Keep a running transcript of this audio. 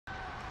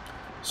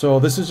So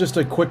this is just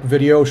a quick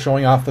video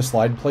showing off the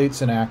slide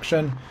plates in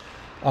action.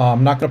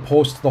 I'm not going to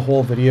post the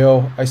whole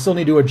video. I still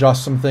need to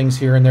adjust some things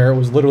here and there. It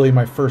was literally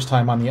my first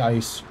time on the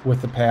ice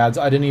with the pads.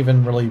 I didn't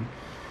even really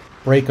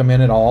break them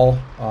in at all.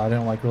 I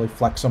didn't like really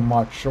flex them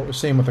much.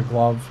 Same with the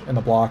glove and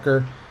the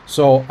blocker.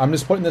 So I'm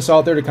just putting this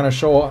out there to kind of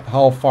show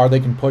how far they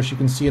can push. You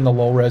can see in the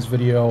low res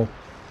video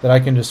that I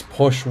can just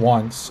push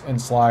once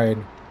and slide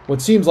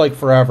what seems like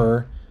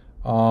forever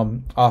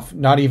off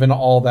not even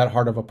all that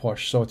hard of a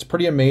push. So it's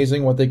pretty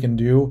amazing what they can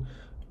do,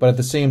 but at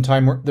the same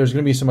time there's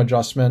going to be some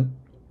adjustment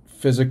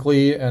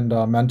physically and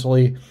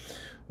mentally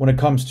when it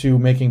comes to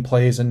making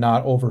plays and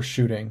not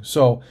overshooting.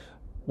 So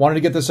wanted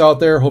to get this out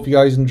there. Hope you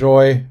guys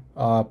enjoy.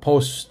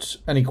 Post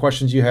any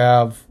questions you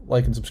have,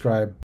 like and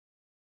subscribe.